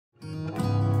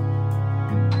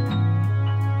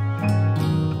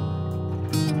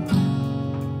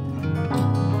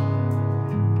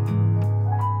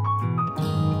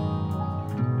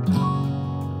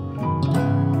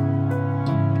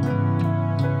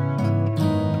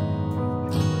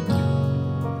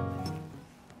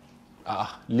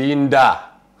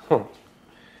Linda. Good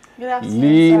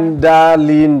afternoon,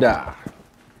 Linda.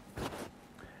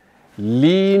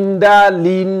 Linda,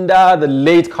 the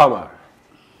latecomer.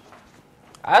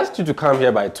 I asked you to come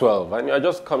here by 12, and you're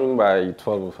just coming by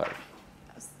 12:05.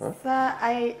 Huh? Sir,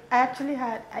 I actually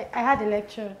had a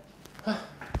lecture.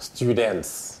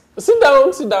 Students. Sit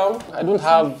down. I don't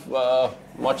have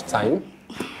much time.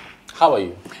 How are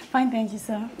you? Fine, thank you,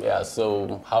 sir. Yeah,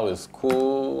 so how is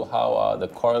school? How are the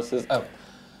courses?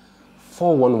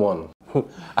 411.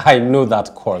 I know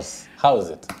that course. How is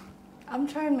it? I'm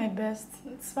trying my best.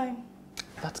 It's fine.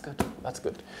 That's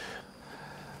good.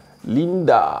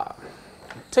 Linda,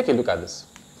 take a look at this.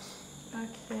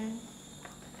 Okay.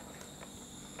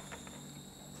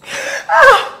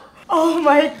 Oh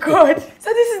my God!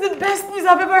 So this is the best news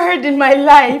I've ever heard in my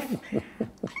life.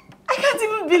 I can't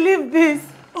even believe this.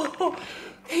 Oh,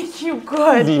 thank you,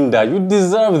 God. Linda, you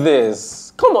deserve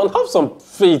this. Come on, have some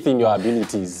faith in your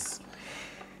abilities.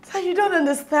 Sir, you don't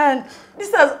understand.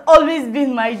 This has always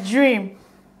been my dream.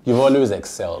 You've always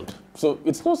excelled. So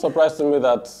it's no surprise to me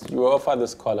that you were offered the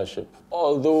scholarship.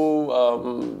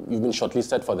 Although you've been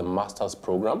shortlisted for the master's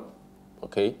program,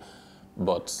 okay?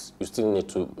 But you still need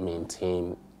to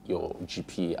maintain your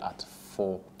GPA at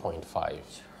 4.5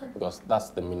 because that's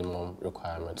the minimum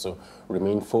requirement. So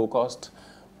remain focused,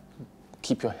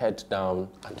 keep your head down,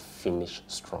 and finish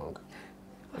strong.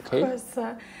 Okay? Of course,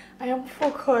 sir. I am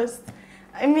focused.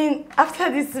 I mean, after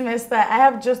this semester, I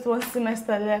have just one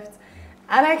semester left.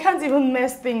 And I can't even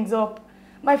mess things up.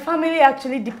 My family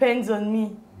actually depends on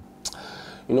me.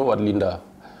 You know what, Linda?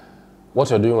 What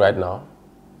you're doing right now,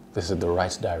 this is the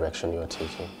right direction you're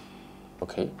taking.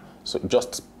 Okay? So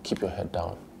just keep your head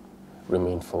down.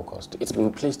 Remain focused. It's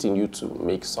been placed in you to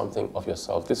make something of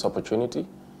yourself. This opportunity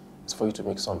is for you to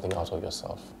make something out of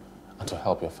yourself and to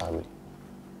help your family.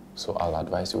 So I'll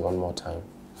advise you one more time.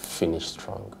 Finish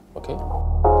strong. Okay?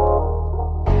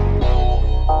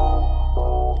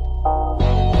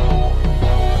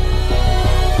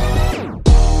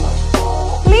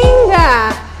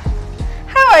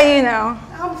 How are you now?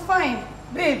 I'm fine,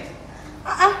 babe.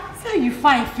 So you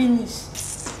fine finish.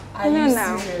 Are you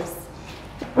serious?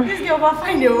 This girl will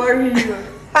find a worry you.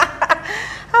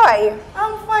 How are you?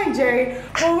 I'm fine, Jerry.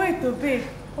 But wait, babe,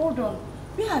 hold on.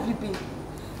 Where have you been?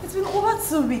 It's been over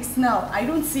 2 weeks now. I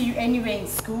don't see you anywhere in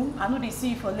school. I know they see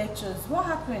you for lectures. What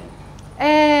happened?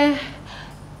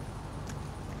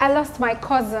 I lost my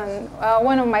cousin,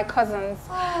 one of my cousins.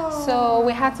 Oh. So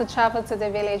we had to travel to the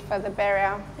village for the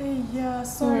burial. Yeah,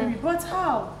 sorry, but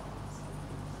how?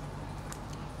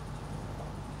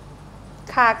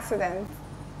 Car accident,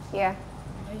 yeah.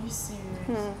 Are you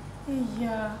serious?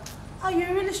 Yeah. You're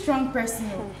a really strong person.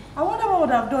 I wonder what I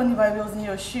would have done if I was in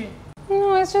your shoe.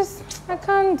 No, it's just, I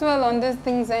can't dwell on these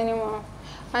things anymore.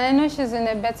 And I know she's in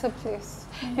a better place.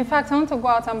 In fact, I want to go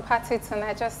out and party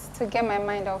tonight just to get my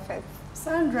mind off it.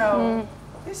 Sandra,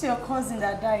 this is your cousin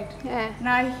that died. Yeah.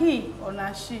 Now he or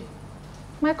now she?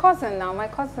 My cousin now, the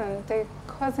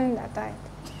cousin that died.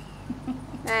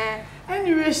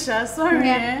 Anyway, Sha, sorry.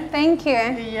 Yeah. Thank you.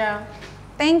 Yeah.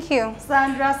 Thank you.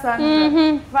 Sandra.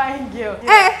 Fine girl.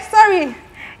 Yeah. Sorry.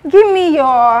 Give me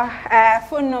your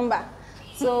phone number.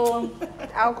 So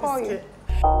I'll call you.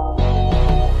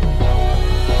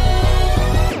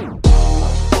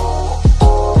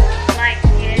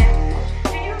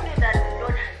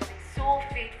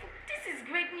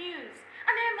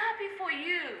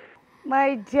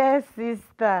 My dear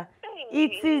sister,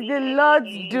 it is the Lord's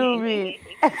doing.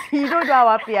 You don't know how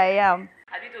happy I am.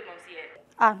 Have you told Momsi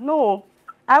yet? No.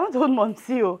 I haven't told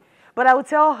Momsi, but I will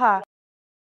tell her.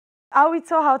 I'll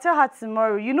tell her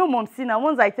tomorrow. You know Momsi now,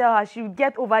 once I tell her, she will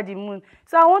get over the moon.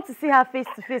 So I want to see her face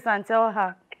to face and tell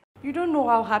her. You don't know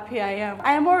how happy I am.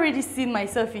 I am already seeing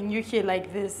myself in UK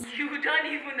like this. You don't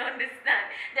even understand.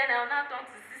 Then I'll now turn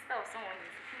to sister of someone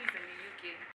who is in the UK.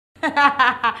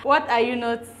 What are you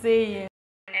not saying?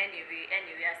 Anyway,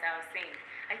 as I was saying,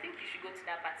 I think you should go to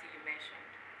that party you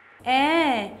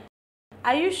mentioned.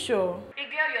 Are you sure? A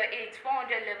girl your age,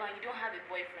 400 level, and you don't have a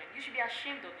boyfriend. You should be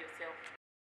ashamed of yourself.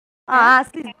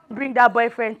 Please bring that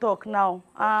boyfriend talk now.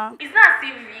 It's not as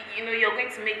if you're going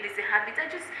to make this a habit. I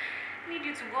just need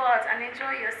you to go out and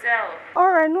enjoy yourself.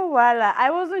 Alright, no wala.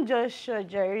 I wasn't just sure,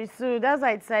 Jerry, so that's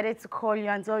why I decided to call you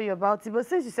and tell you about it. But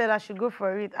since you said I should go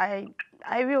for it, I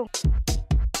will.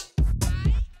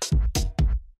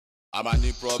 I'm a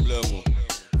new problem.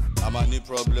 I'm a new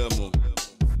problem.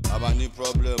 I'm a new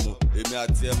problem.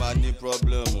 I'm a new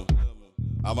problem.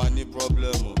 I'm a new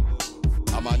problem.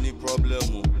 I'm a new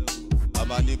problem.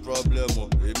 I'm a new problem.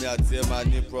 I'm a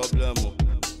new problem.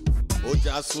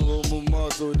 Ojasun omu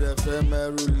moto de fe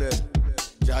merule.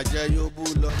 Jaje yobu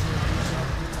lo.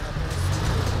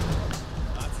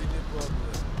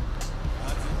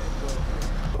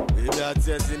 If you are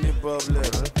any problem,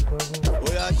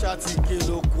 we are chatting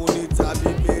kilo kuni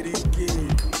tabi meriki.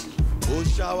 O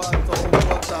shower top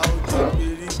water o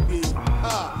meriki.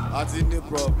 Ah, that's any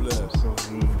problem.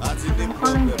 That's any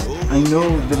problem. I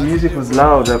know the music was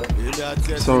loud.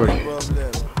 Sorry.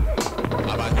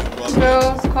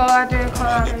 Girls, call it.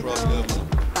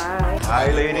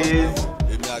 Hi, ladies.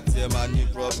 Let's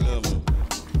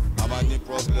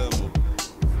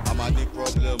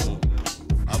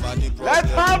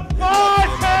have fun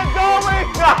and going!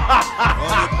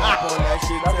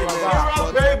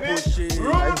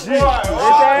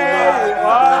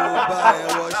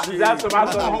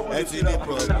 Baby!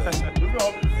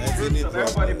 That's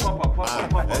everybody pop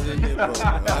up.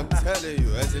 I'm telling you,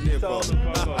 that's an problem.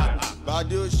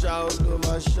 Badio shout, no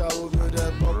my shout, no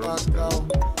that papa cow.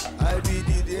 I be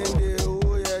the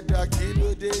oh yeah, that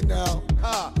kilo day now.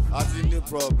 Ha, that's in the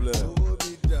problem.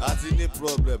 That's in the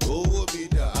problem. Oh, be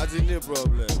that. That's in the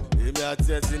problem. If me at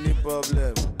any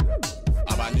problem,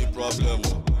 I'm any problem.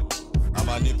 I'm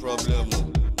any problem.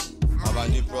 I'm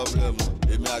any problem.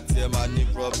 If me at any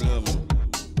problem,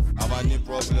 I'm any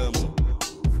problem.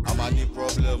 I'm any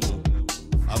problem.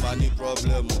 I'm any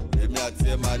problem. If me at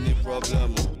any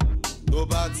problem. Go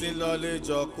back to knowledge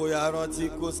or koyaranti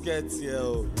ko sketi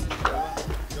o.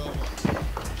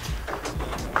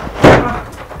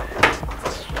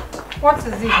 What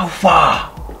is it? How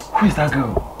far? Who is that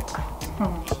girl?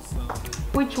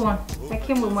 Which one? I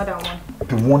came with more than one.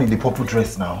 The one in the purple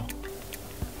dress now.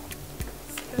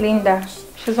 Linda.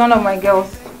 She's one of my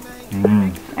girls.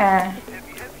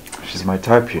 She's my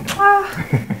type, you know.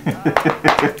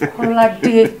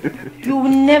 Oladeji, you will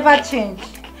never change.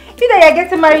 You know you're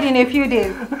getting married in a few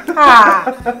days. You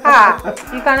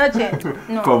cannot change.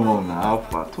 No. Come on now, how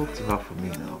far? Talk to her for me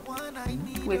now.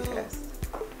 Wait first.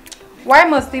 Why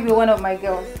must he be one of my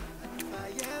girls?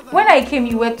 When I came,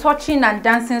 you were touching and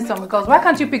dancing some girls. Why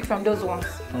can't you pick from those ones?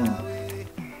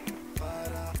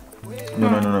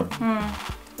 No.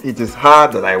 It is her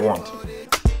that I want.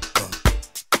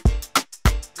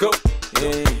 Go.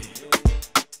 Yeah.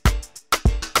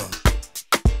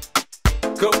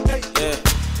 Go. Yeah.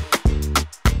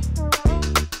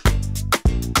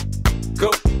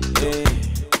 Go. Yeah.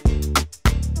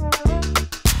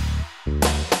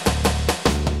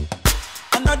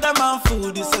 Another man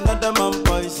food is another man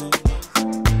poison.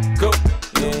 Go.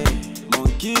 Yeah.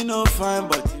 Monkey no fine,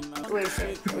 but Wait.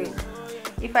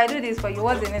 If I do this for you,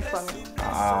 what's in it for me?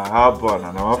 How about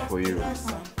an hour for you?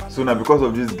 So now because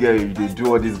of this girl, they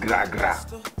do all this gra.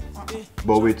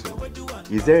 But wait,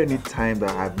 is there any time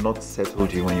that I have not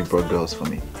settled you when you brought girls for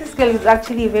me? This girl is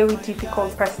actually a very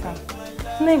difficult person.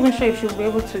 I'm not even sure if she'll be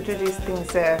able to do these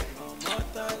things.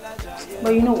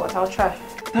 But you know what? I'll try.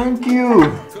 Thank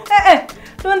you.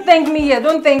 Don't thank me here.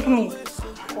 Don't thank me.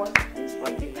 What?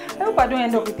 I hope I don't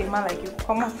end up with a man like you.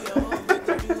 Come on.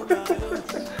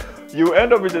 You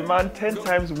end up with a man 10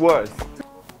 times worse.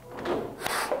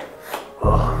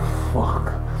 Oh,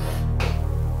 fuck.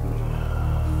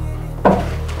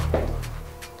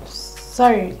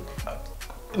 Sorry.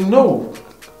 No,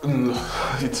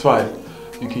 it's fine.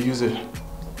 You can use it.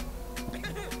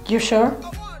 You sure?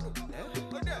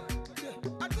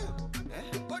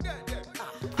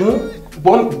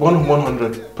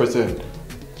 100%.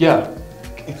 Yeah,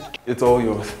 it's all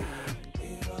yours.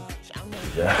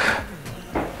 Yeah.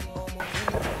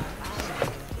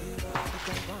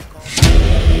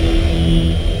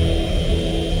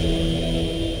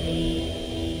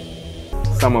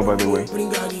 Summer, by the way.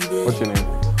 What's your name?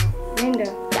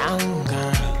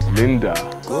 Linda.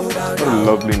 What a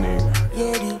lovely name.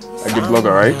 Like the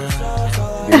blogger, right?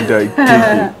 Linda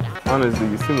Ekpenyong. Honestly,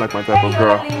 you seem like my type of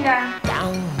girl. Linda.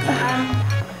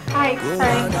 Hi, sorry. I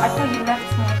thought you left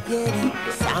me.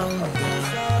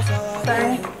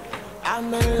 Sorry.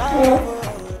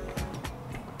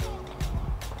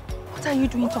 What are you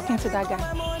doing talking to that guy?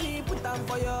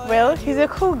 Well, he's a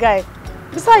cool guy.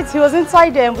 Besides, he was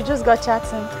inside there and we just got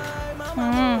chatting.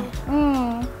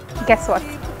 Guess what?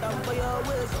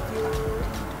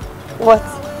 What?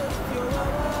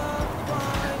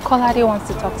 Kolade wants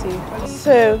to talk to you.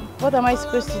 So, what am I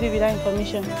supposed to do with that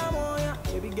information?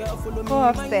 Go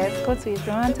upstairs, go to his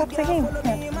room and talk to him.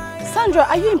 Yeah. Sandra,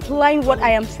 are you implying what I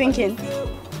am thinking?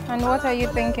 And what are you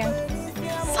thinking?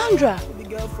 Sandra,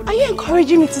 are you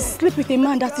encouraging me to sleep with a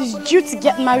man that is due to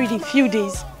get married in a few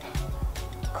days?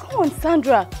 Come on,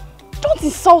 Sandra. Don't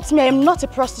insult me. I am not a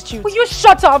prostitute. Will you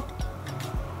shut up?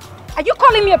 Are you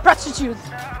calling me a prostitute?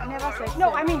 I never said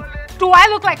No, I mean, do I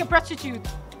look like a prostitute?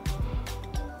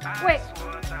 Wait,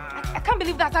 I can't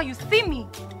believe that's how you see me.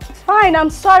 Fine, I'm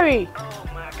sorry.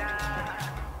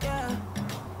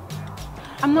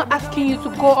 I'm not asking you to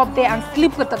go up there and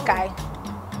sleep with the guy.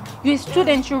 You're a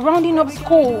student, you're rounding up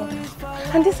school.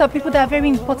 And these are people that are very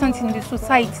important in the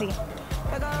society.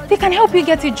 They can help you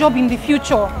get a job in the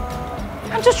future.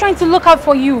 I'm just trying to look out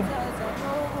for you.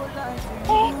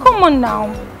 Hey, come on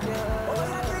now.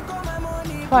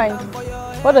 Fine.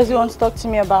 What does he want to talk to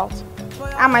me about?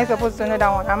 How am I supposed to know that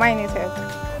one? Am I in his head?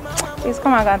 Please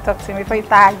come and talk to me before you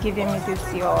start giving me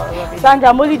this your rubbish. Sandra,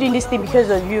 I'm only doing this thing because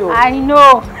of you. I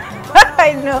know.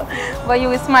 I know. But you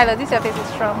will smile. At least your face is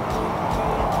strong.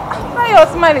 Now your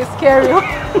smile is scary.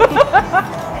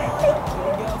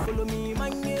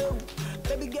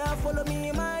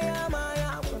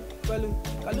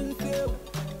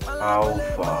 How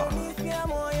far?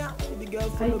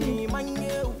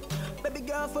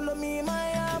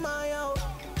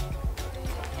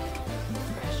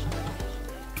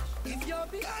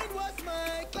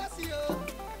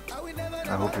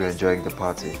 I hope you're enjoying the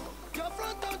party.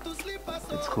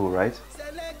 It's cool, right?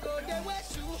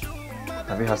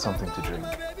 Have you had something to drink?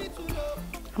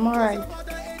 I'm alright.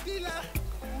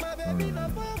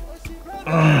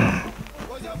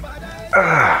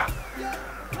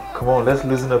 Come on, let's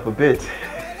loosen up a bit.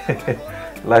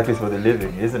 Life is for the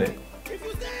living, isn't it?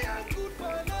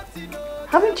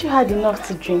 Haven't you had enough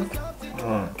to drink?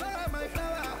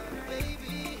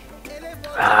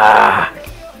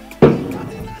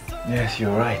 Yes,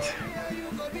 you're right.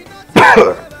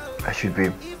 I should be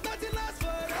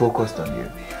focused on you.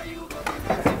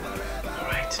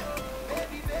 Alright.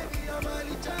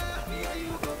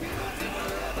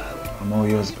 I'm all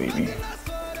yours, baby.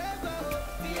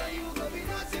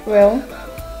 Well,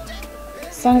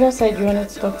 Sandra said you wanted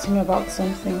to talk to me about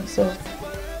something, so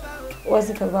what's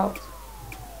it about?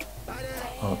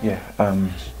 Oh, yeah,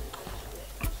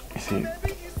 you see,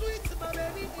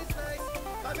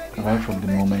 right from the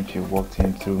moment you walked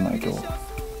in through my door,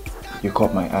 you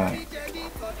caught my eye.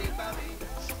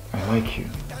 I like you.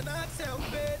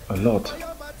 A lot.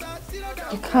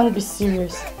 You can't be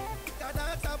serious.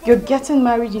 You're getting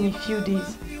married in a few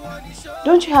days.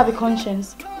 Don't you have a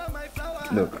conscience?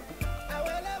 Look,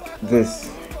 this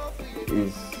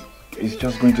is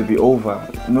just going to be over.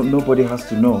 Nobody has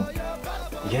to know.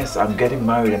 Yes, I'm getting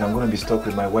married and I'm going to be stuck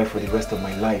with my wife for the rest of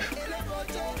my life.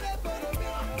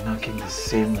 I'm knocking the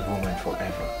same woman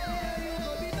forever.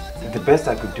 And the best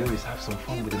I could do is have some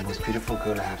fun with the most beautiful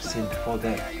girl I have seen before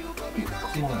then.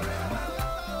 Come on,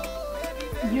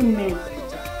 man. You men,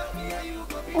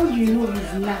 all you know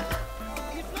is knack.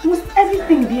 Must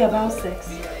everything be about sex?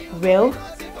 Well,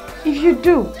 if you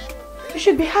do, you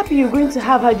should be happy you're going to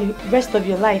have her the rest of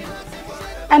your life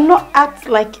and not act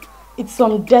like it's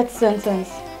some death sentence.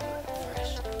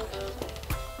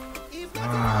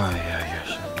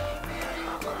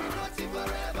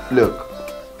 Look,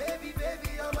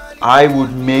 I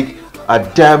would make a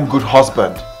damn good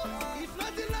husband.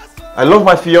 I love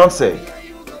my fiance.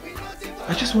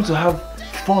 I just want to have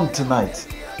fun tonight.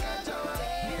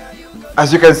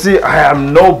 As you can see, I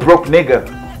am no broke nigga.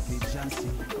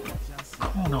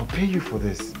 Come on, I'll pay you for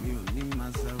this.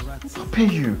 I'll pay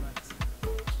you.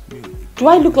 Do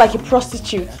I look like a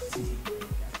prostitute?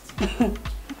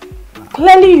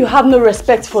 Clearly you have no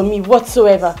respect for me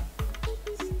whatsoever.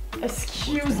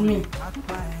 Excuse me.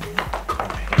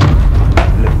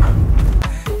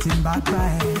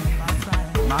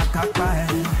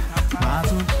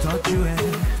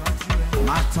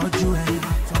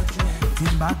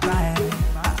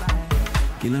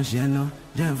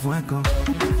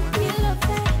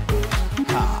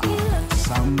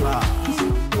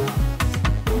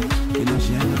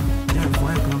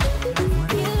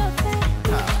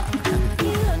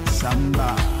 Samba. Samba.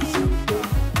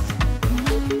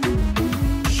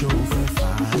 Chauffeur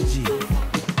Faji.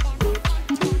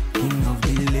 King of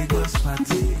the Lagos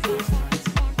party.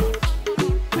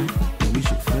 We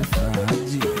should feel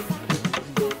Faji.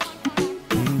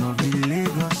 King of the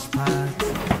Lagos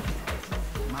party.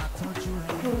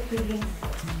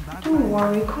 Don't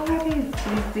worry, Oladeji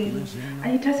is busy and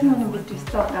he doesn't want to be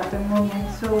disturbed at the moment,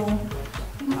 so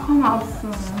he'll come out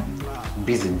soon.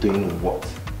 Busy doing what?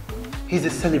 He's a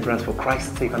celebrant, for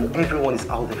Christ's sake, and everyone is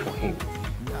out there for him.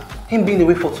 Him being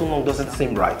away for too long doesn't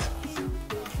seem right.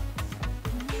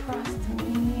 Trust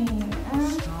me.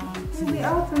 He'll be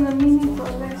out in a minute or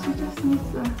less. You just need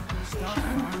to...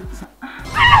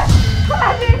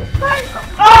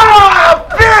 Ah,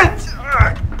 bitch!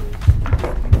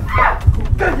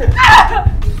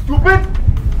 Stupid!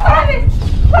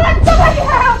 Somebody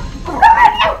help! Somebody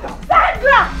help!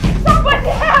 Sandra! Somebody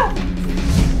help!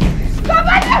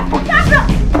 Somebody help!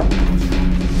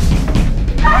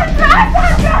 Sandra!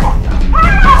 Sandra!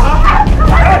 Help!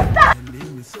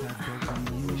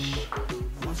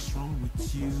 What's wrong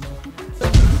with you?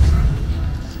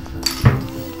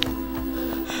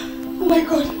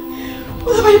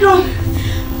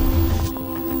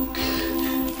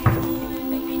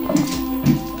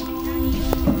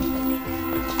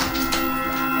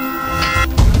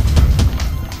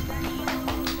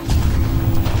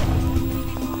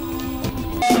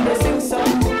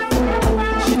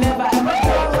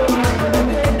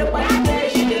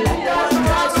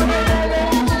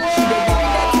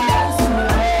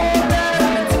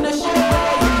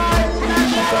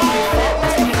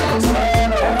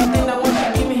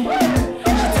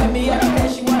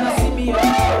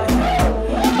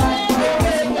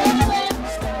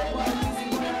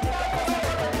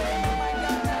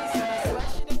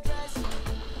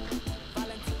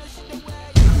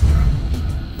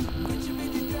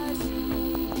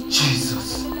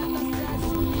 Jesus.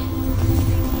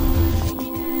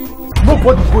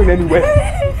 Nobody's going anywhere.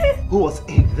 Who was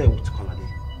in there with Kolade?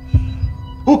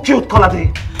 Who killed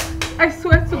Kolade? I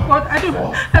swear to God, I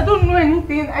don't know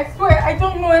anything. I swear, I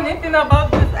don't know anything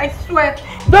about this. I swear.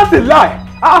 That's a lie.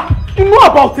 You know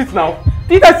about it now.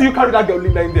 Did I see you carry that girl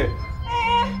Linda in there?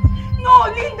 No,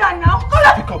 Linda now.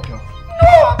 Pick up, girl.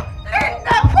 No,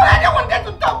 Linda. Kolade wanted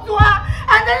to talk to her,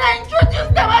 and then I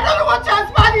introduced them. I don't know what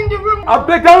transpired in the room. I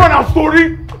beg that run a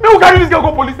story. May we carry this girl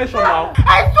go police station now.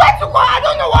 I swear to God, I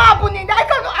don't know what happened in there. I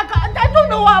don't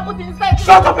know what happened inside.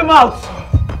 Shut up your mouth.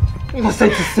 You know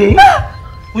said to say.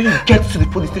 When you get to the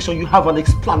police station, you have an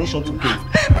explanation to give.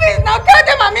 Please, now tell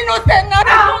them I'm innocent now.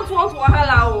 I don't want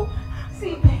wahala.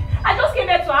 See, I just came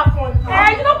here to have fun.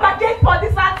 I did not bargain for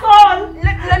this at all.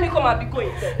 Let me come and be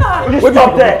going. Will you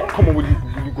stop there? Come on, will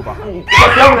you go back? You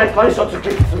have an explanation to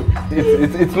give too.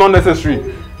 It's not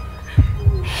necessary.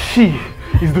 She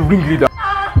is the ringleader.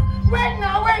 Wait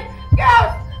now, wait.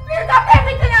 Girls, please stop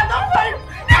everything I've done for you.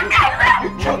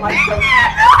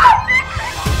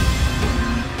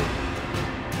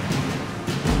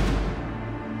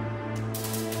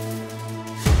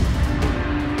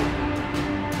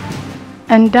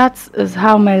 And that is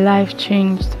how my life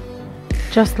changed.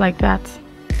 Just like that.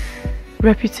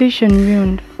 Reputation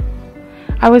ruined.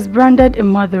 I was branded a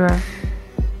murderer.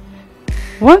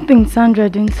 One thing Sandra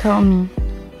didn't tell me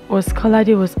was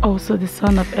Kolade was also the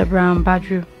son of Abraham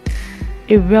Badru,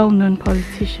 a well-known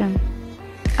politician.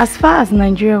 As far as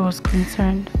Nigeria was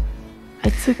concerned, I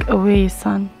took away a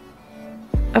son,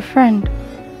 a friend,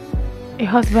 a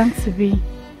husband-to-be,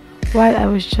 while I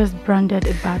was just branded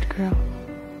a bad girl.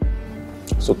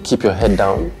 So keep your head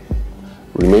down,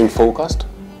 remain focused,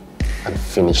 and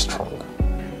finish strong.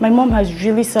 My mom has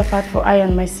really suffered for I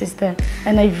and my sister,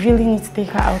 and I really need to take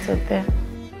her out of there.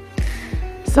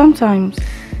 Sometimes,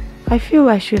 I feel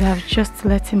I should have just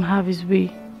let him have his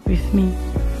way with me.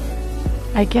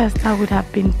 I guess that would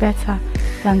have been better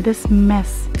than this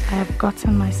mess I have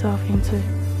gotten myself into.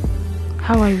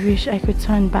 How I wish I could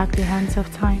turn back the hands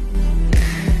of time.